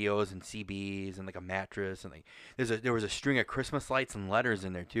school radios and CBs and a mattress, and there was a string of Christmas lights and letters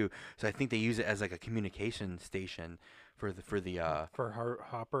in there too. So I think they use it as a communication station for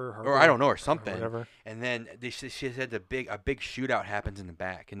Hopper or I don't know, or something. whatever. And then she said a big shootout happens in the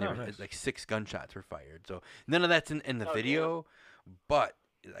back, and there Oh, was nice. 6 gunshots were fired. So none of that's in the video, but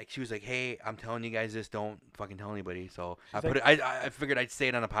like she was like, "Hey, I'm telling you guys this. Don't fucking tell anybody." So She's I figured I'd say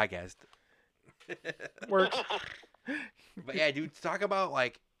it on a podcast. Works. But yeah, dude, talk about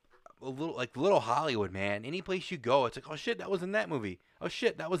like a little Hollywood, man. Any place you go, it's like, oh shit, that was in that movie. Oh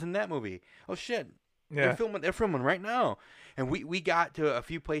shit, that was in that movie. Oh shit, Yeah. they're filming right now. And we got to a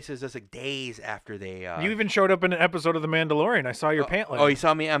few places just like days after they. You even showed up in an episode of The Mandalorian. I saw your pant leg. Oh, you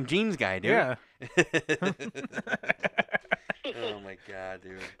saw me? I'm Jeans guy, dude. Yeah. Oh my god,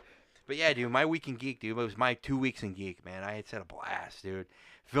 dude. But yeah, dude, my week in Geek, dude. It was my 2 weeks in Geek, man. I had had a blast, dude.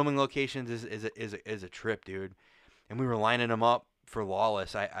 Filming locations is a trip, dude. And we were lining them up for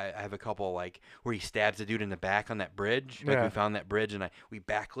Lawless. I have a couple like where he stabs the dude in the back on that bridge. Like Yeah. we found that bridge and we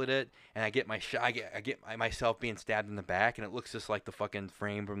backlit it, and I get myself being stabbed in the back, and it looks just like the fucking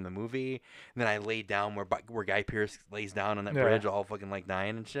frame from the movie. And then I laid down where Guy Pearce lays down on that Yeah. bridge, all fucking like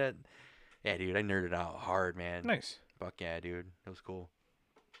dying and shit. Yeah, dude, I nerded out hard, man. Nice. Fuck yeah, dude. That was cool.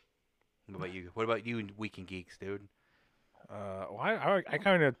 What about you? What about you in Weekend Geeks, dude? Well, I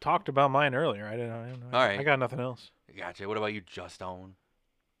kind of talked about mine earlier. I didn't know. All right. I got nothing else. Gotcha. What about you, Just Owen?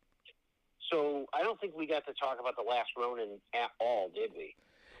 So I don't think we got to talk about The Last Ronin at all, did we?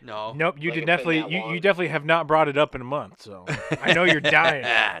 No. Nope. You Like, did it's been definitely. that You long. definitely have not brought it up in a month. So I know you're dying.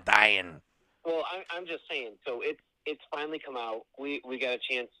 Dying. Well, I'm just saying. So it's finally come out. We got a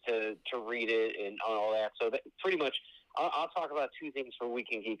chance to read it and all that. So that pretty much, I'll talk about two things for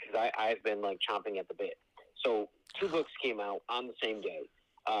Weekend Geek because I've been like chomping at the bit. So 2 books came out on the same day.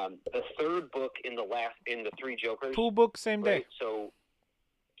 The third book in the Three Jokers. Pool book same day. Right? So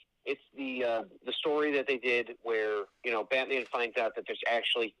it's the story that they did where Batman finds out that there's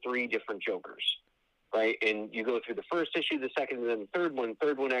actually 3 different Jokers, right? And you go through the first issue, the second, and then the third one.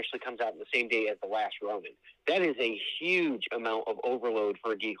 Third one actually comes out on the same day as The Last Ronin. That is a huge amount of overload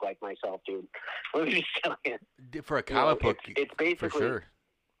for a geek like myself, dude. Let me just tell you. For a comic book, it's basically for sure.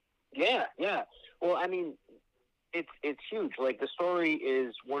 Yeah. Well, I mean, it's huge. Like the story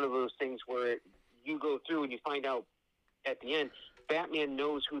is one of those things where you go through and you find out at the end, Batman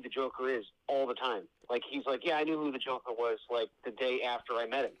knows who the Joker is all the time. Like he's like, yeah, I knew who the Joker was like the day after I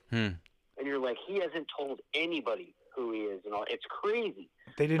met him. And you're like, he hasn't told anybody who he is and all. It's crazy.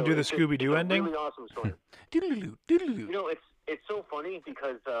 They didn't So do the it's just- Scooby-Doo it's a ending. Really awesome story. Doodaloo, doodaloo. You know, it's so funny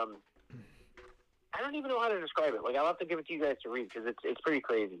because I don't even know how to describe it. Like I'll have to give it to you guys to read because it's pretty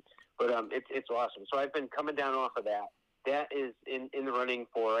crazy. But it's awesome. So I've been coming down off of that. That is in the running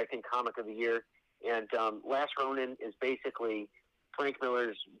for I think Comic of the Year. And Last Ronin is basically Frank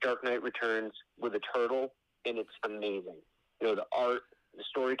Miller's Dark Knight Returns with a turtle, and it's amazing. You know, the art, the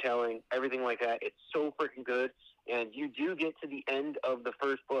storytelling, everything like that. It's so freaking good. And you do get to the end of the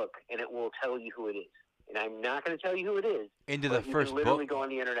first book, and it will tell you who it is. And I'm not going to tell you who it is. Into the but you first can literally book. go on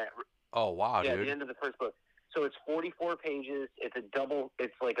the internet. Oh wow, Yeah, dude. the end of the first book. So it's 44 pages. It's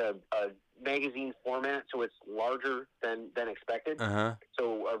it's like a magazine format, so it's larger than expected. Uh-huh.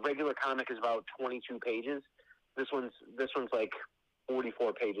 So a regular comic is about 22 pages. This one's like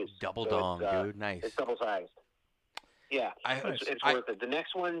 44 pages. Double So dong, it's, dude. Nice. It's double sized. Yeah, it's worth it. The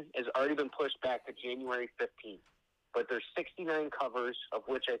next one has already been pushed back to January 15th. But there's 69 covers, of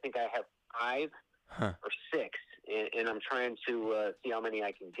which I think I have 5 or 6, and I'm trying to see how many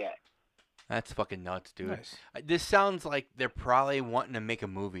I can get. That's fucking nuts, dude. Nice. This sounds like they're probably wanting to make a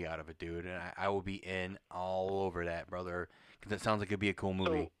movie out of it, dude. And I will be in all over that, brother. Because it sounds like it'd be a cool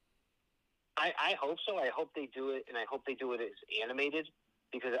movie. So, I hope so. I hope they do it, and I hope they do it as animated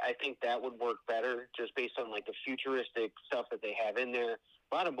because I think that would work better just based on like the futuristic stuff that they have in there.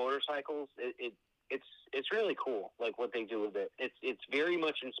 A lot of motorcycles. It's really cool, like what they do with it. It's very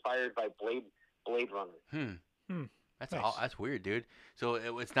much inspired by Blade Runner. That's Nice. that's weird, dude. So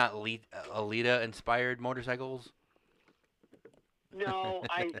it's not Alita inspired motorcycles. No,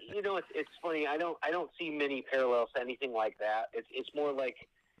 it's funny. I don't see many parallels to anything like that. It's more like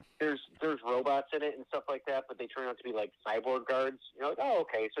there's robots in it and stuff like that, but they turn out to be like cyborg guards. You're like, oh,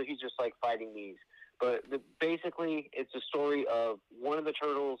 okay, so he's just like fighting these. But basically, it's a story of one of the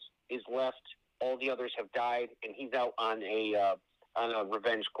turtles is left, all the others have died, and he's out on a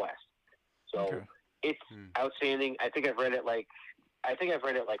revenge quest. So Okay. it's outstanding. I think I've read it like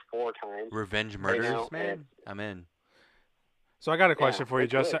 4 times. Revenge murders, now, man. and- I'm in. So I got a question for you,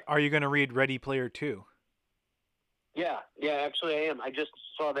 it's Justin. good. Are you going to read Ready Player 2? Yeah, actually I am. I just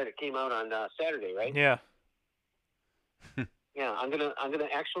saw that it came out on Saturday, right? Yeah. Yeah, I'm gonna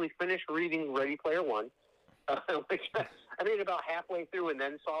actually finish reading Ready Player One, which I made about halfway through, and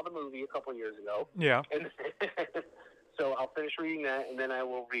then saw the movie a couple years ago. Yeah. And so I'll finish reading that, and then I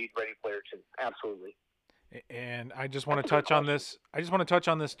will read Ready Player Two. Absolutely. And I just want to touch on this. I just want to touch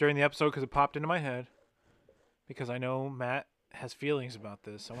on this during the episode because it popped into my head. Because I know Matt has feelings about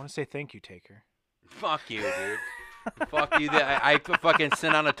this. I want to say thank you, Taker. Fuck you, dude. Fuck you. I fucking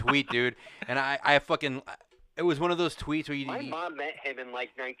sent out a tweet, dude, and I fucking. It was one of those tweets where My mom met him in like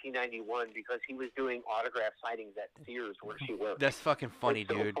 1991 because he was doing autograph signings at Sears where she worked. That's fucking funny, It's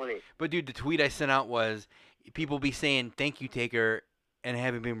so dude. funny. But dude, the tweet I sent out was people be saying thank you, Taker, and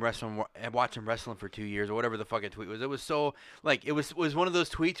having been watching wrestling for 2 years or whatever the fucking tweet was. It was so like it was one of those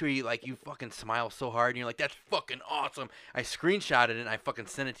tweets where you fucking smile so hard and you're like, that's fucking awesome. I screenshotted it and I fucking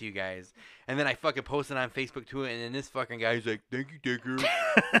sent it to you guys, and then I fucking posted on Facebook too, and then this fucking guy's like, thank you, Taker.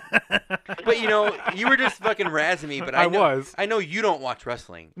 But you were just fucking razzing me. But I know you don't watch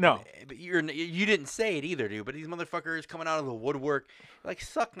wrestling. No. But you didn't say it either, dude. But these motherfuckers coming out of the woodwork, like,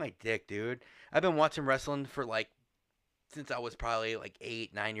 suck my dick, dude. I've been watching wrestling for like since I was probably like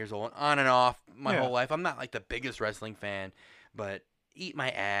 8, 9 years old, on and off my whole life. I'm not like the biggest wrestling fan, but eat my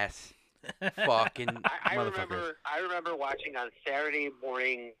ass, fucking motherfuckers. I remember watching on Saturday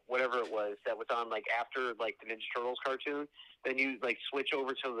morning, whatever it was, that was on like after like the Ninja Turtles cartoon. Then you like switch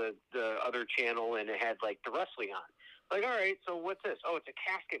over to the other channel and it had like the wrestling on. Like, all right, so what's this? Oh, it's a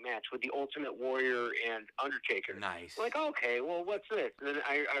casket match with the Ultimate Warrior and Undertaker. Nice. Like, okay, well, what's this? And then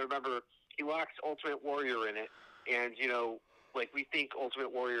I remember he locks Ultimate Warrior in it. And, like, we think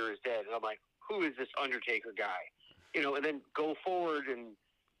Ultimate Warrior is dead. And I'm like, who is this Undertaker guy? And then go forward and,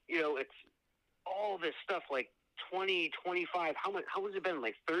 it's all this stuff, like 20, 25. How has it been,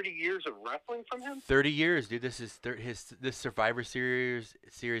 like 30 years of wrestling from him? 30 years, dude. This is this Survivor Series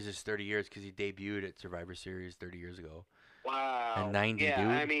is 30 years because he debuted at Survivor Series 30 years ago. Wow. And 90, yeah,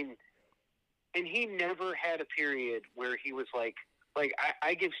 dude. I mean, and he never had a period where he was like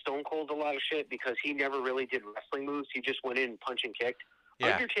I give Stone Cold a lot of shit because he never really did wrestling moves. He just went in and punched and kicked.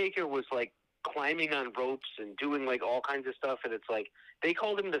 Yeah. Undertaker was like climbing on ropes and doing like all kinds of stuff, and it's like they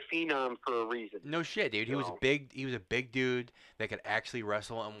called him the Phenom for a reason. No shit, dude. He was big. He was a big dude that could actually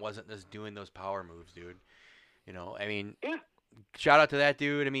wrestle and wasn't just doing those power moves, dude. I mean, yeah. Shout out to that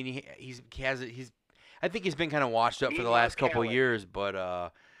dude. I mean, he's I think he's been kind of washed up for the last couple of years,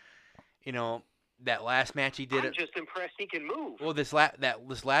 but that last match he did. I'm just impressed he can move. Well, this last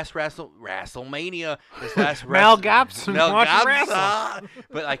WrestleMania, this last Mel Gibson, wrestle.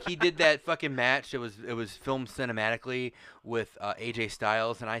 But like he did that fucking match. It was filmed cinematically with AJ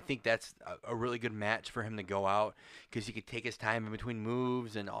Styles, and I think that's a really good match for him to go out because he could take his time in between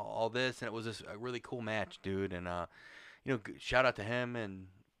moves and all this, and it was just a really cool match, dude. And shout out to him and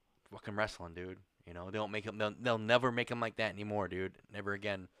fucking wrestling, dude. They don't make him. They'll never make him like that anymore, dude. Never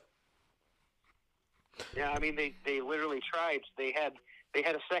again. Yeah, I mean they literally tried. They had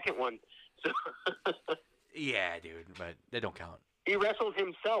a second one. So yeah, dude, but they don't count. He wrestled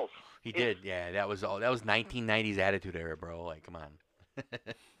himself. He did. Yeah, that was 1990s Attitude Era, bro. Like, come on.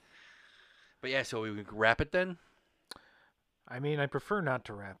 But yeah, so we wrap it then. I mean, I prefer not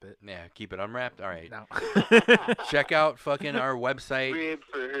to wrap it. Yeah, keep it unwrapped. All right. No. Check out fucking our website, Rib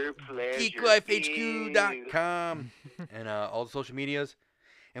for her pleasure. geeklifehq.com, and all the social medias.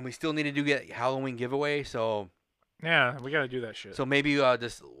 And we still need to get Halloween giveaway, so yeah, we gotta do that shit. So maybe we'll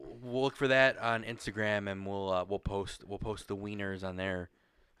look for that on Instagram, and we'll post the wieners on there.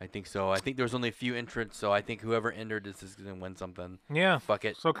 I think so. I think there's only a few entrants, so I think whoever entered this is gonna win something. Yeah. Fuck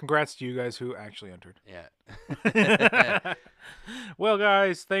it. So congrats to you guys who actually entered. Yeah. Well,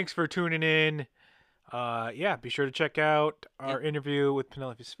 guys, thanks for tuning in. Be sure to check out our interview with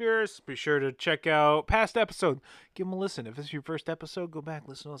Penelope Spears. Be sure to check out past episode. Give them a listen. If this is your first episode, go back,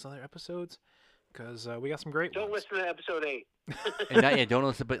 listen to those other episodes, because we got some great Don't ones. listen to episode 8. And don't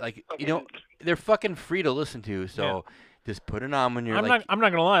listen, but they're fucking free to listen to, so just put it on when you're I'm not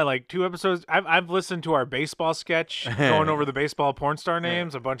gonna lie, like 2 episodes. I've listened to our baseball sketch going over the baseball porn star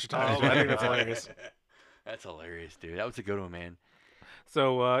names a bunch of times. I think that's hilarious. That's hilarious, dude. That was a good one, man.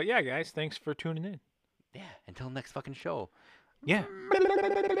 So guys, thanks for tuning in. Yeah, until next fucking show. Yeah.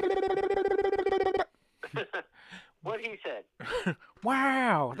 What he said.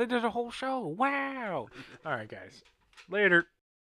 Wow, they did a whole show. Wow. All right, guys. Later.